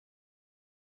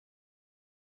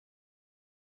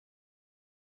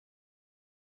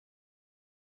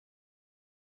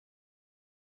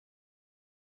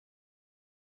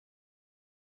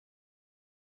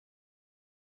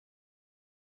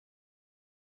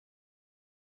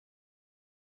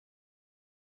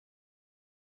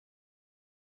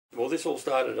Well, this all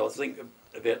started, I think,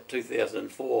 about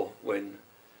 2004 when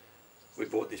we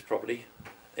bought this property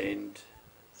and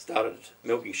started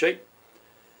milking sheep.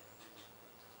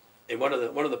 And one of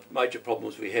the major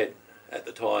problems we had at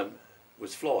the time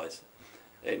was flies.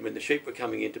 And when the sheep were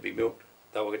coming in to be milked,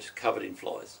 they were just covered in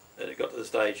flies. And it got to the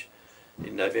stage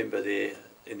in November there,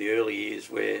 in the early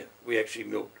years, where we actually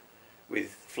milked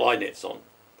with fly nets on.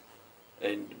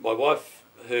 And my wife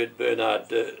heard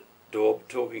Bernard Daub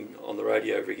talking on the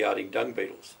radio regarding dung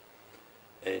beetles,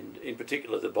 and in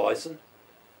particular the bison.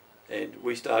 And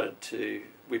we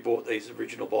bought these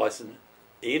original bison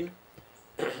in,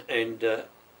 and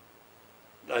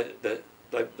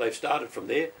they've started from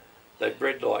there. They've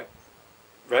bred like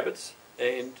rabbits,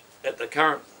 and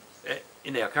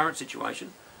in our current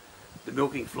situation, the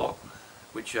milking flock,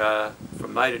 which are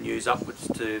from maiden ewes upwards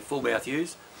to full mouth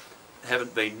ewes,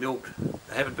 haven't been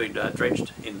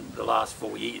dredged in the last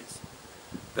 4 years.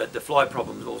 But the fly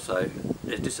problem also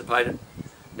has dissipated.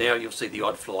 Now you'll see the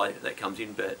odd fly that comes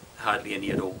in, but hardly any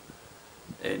at all.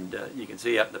 And you can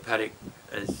see out in the paddock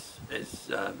as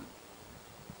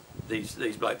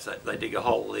these blokes, they dig a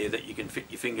hole there that you can fit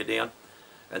your finger down,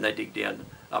 and they dig down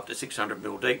up to 600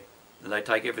 mil deep, and they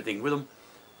take everything with them,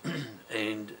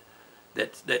 and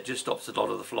that just stops a lot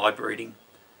of the fly breeding.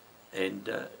 And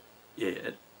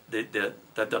yeah, they've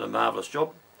done a marvellous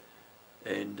job,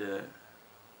 and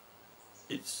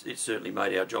it's certainly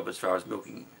made our job as far as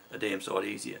milking a dam side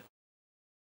easier.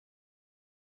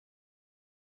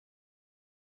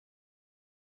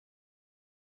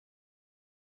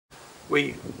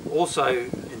 We also,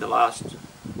 in the last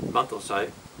month or so,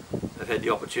 have had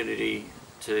the opportunity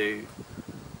to,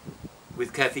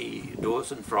 with Kathy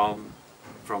Dawson from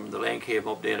the Landcare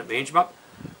mob down at Manjimup,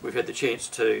 we've had the chance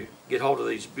to get hold of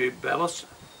these beetles,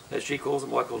 as she calls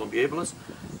them. I call them beetles,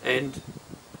 and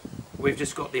we've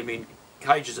just got them in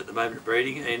cages at the moment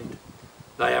breeding, and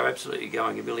they are absolutely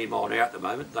going a million mile an hour at the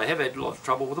moment. They have had a lot of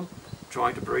trouble with them,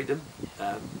 trying to breed them.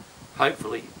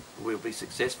 Hopefully we'll be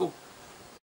successful.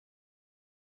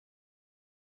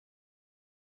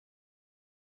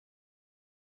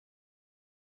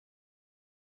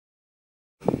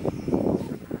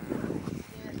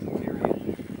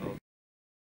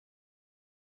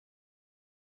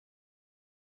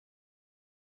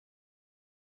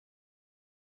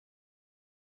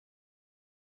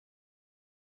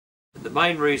 The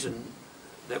main reason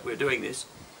that we're doing this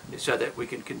is so that we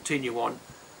can continue on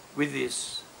with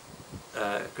this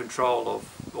control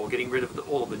of, or getting rid of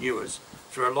all the manures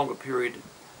for a longer period,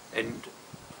 and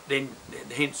then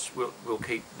hence we'll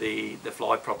keep the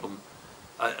fly problem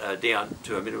down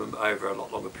to a minimum over a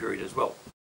lot longer period as well.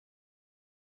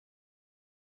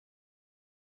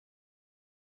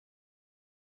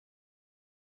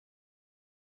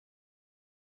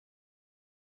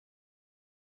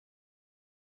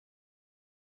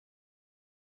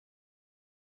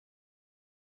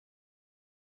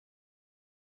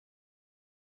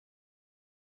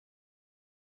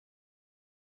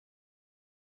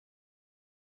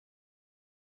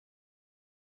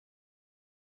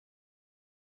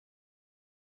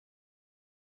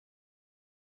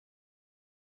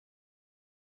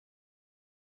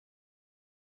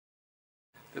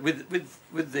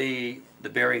 With the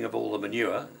burying of all the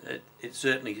manure, it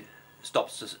certainly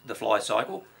stops the fly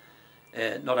cycle.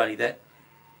 Not only that,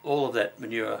 all of that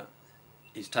manure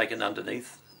is taken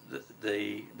underneath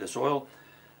the soil.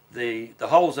 The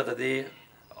holes that are there,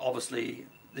 obviously,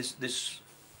 this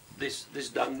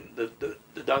dung, the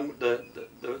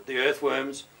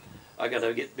earthworms are going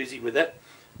to get busy with that.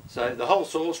 So the whole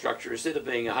soil structure, instead of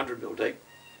being 100 mil deep,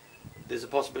 there's a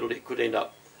possibility it could end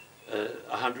up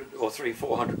 100 or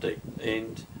 300-400 deep,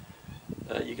 and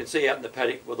you can see out in the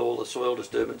paddock with all the soil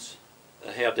disturbance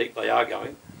how deep they are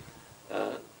going.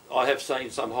 I have seen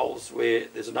some holes where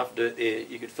there's enough dirt there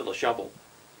you could fill a shovel,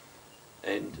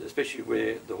 and especially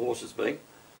where the horse has been.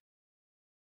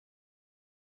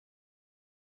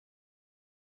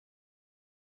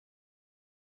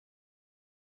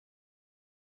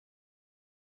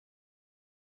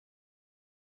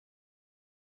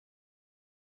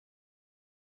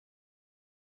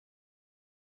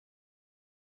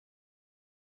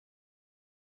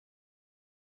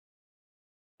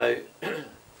 So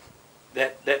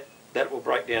that will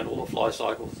break down all the fly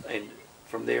cycles, and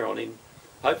from there on in,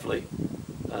 hopefully,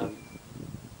 I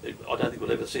don't think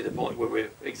we'll ever see the point where we're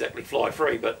exactly fly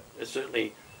free, but it's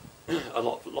certainly a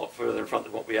lot further in front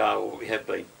than what we are or what we have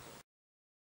been.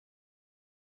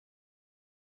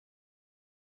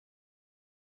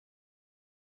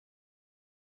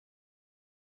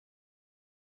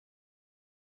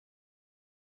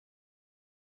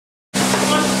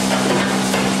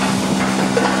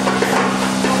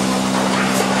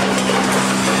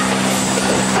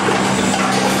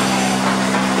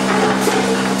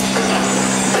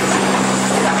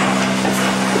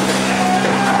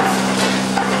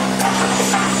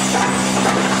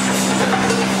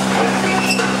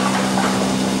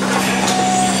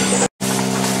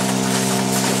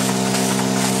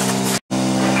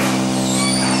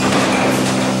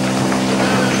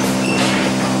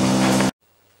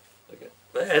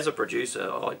 as a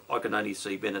producer, I can only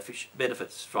see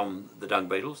benefits from the dung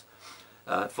beetles,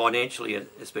 financially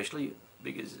especially,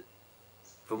 because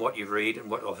from what you read and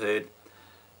what I've heard,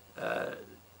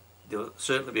 there'll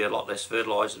certainly be a lot less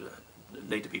fertiliser that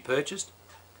need to be purchased,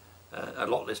 a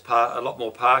lot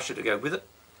more pasture to go with it,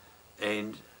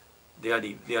 and the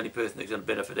only person that's going to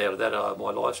benefit out of that are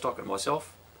my livestock and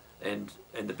myself, and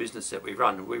the business that we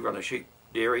run. We run a sheep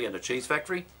dairy and a cheese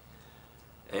factory,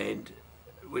 and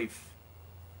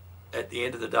at the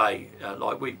end of the day,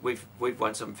 we've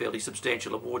won some fairly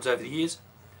substantial awards over the years.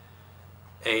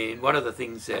 And one of the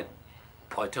things that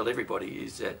I tell everybody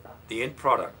is that the end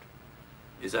product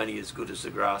is only as good as the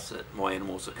grass that my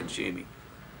animals are consuming,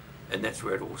 and that's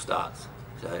where it all starts.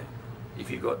 So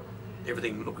if you've got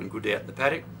everything looking good out in the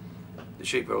paddock, the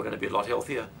sheep are all going to be a lot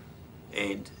healthier,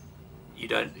 and you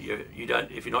don't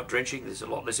if you're not drenching, there's a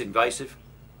lot less invasive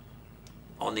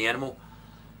on the animal,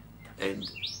 and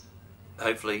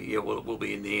hopefully, yeah, we'll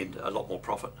be in the end a lot more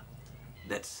profit.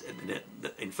 That's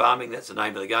in farming. That's the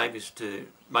name of the game, is to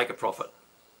make a profit,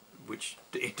 which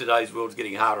in today's world is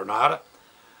getting harder and harder.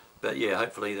 But yeah,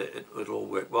 hopefully it'll all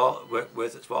work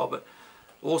worth its while. But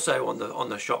also on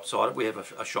the shop side, we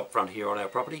have a shop front here on our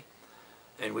property,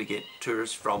 and we get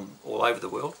tourists from all over the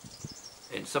world.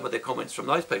 And some of their comments from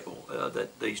those people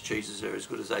that these cheeses are as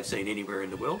good as they've seen anywhere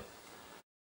in the world.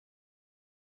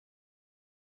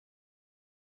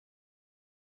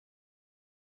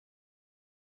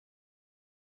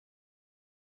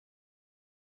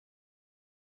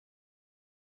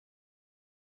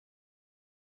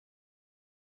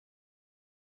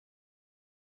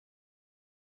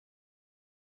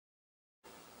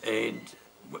 And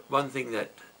one thing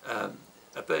that,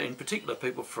 in particular,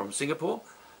 people from Singapore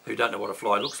who don't know what a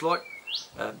fly looks like,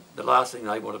 the last thing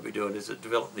they want to be doing is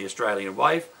develop the Australian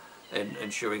wave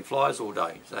and shooing flies all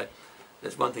day. So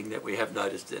there's one thing that we have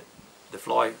noticed, that the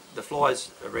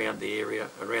flies around the area,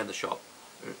 around the shop,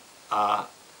 are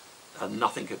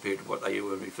nothing compared to what they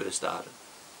were when we first started.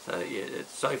 So yeah,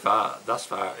 thus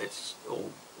far, it's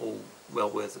all well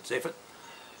worth its effort.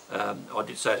 I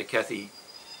did say to Kathy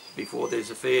before, there's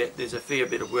a fair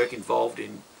bit of work involved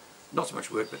in, not so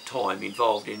much work but time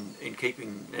involved in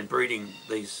keeping and breeding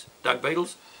these dung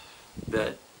beetles,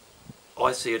 but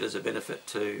I see it as a benefit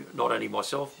to not only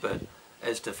myself but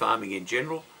as to farming in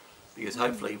general, because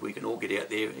hopefully we can all get out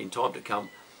there in time to come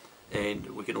and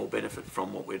we can all benefit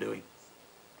from what we're doing.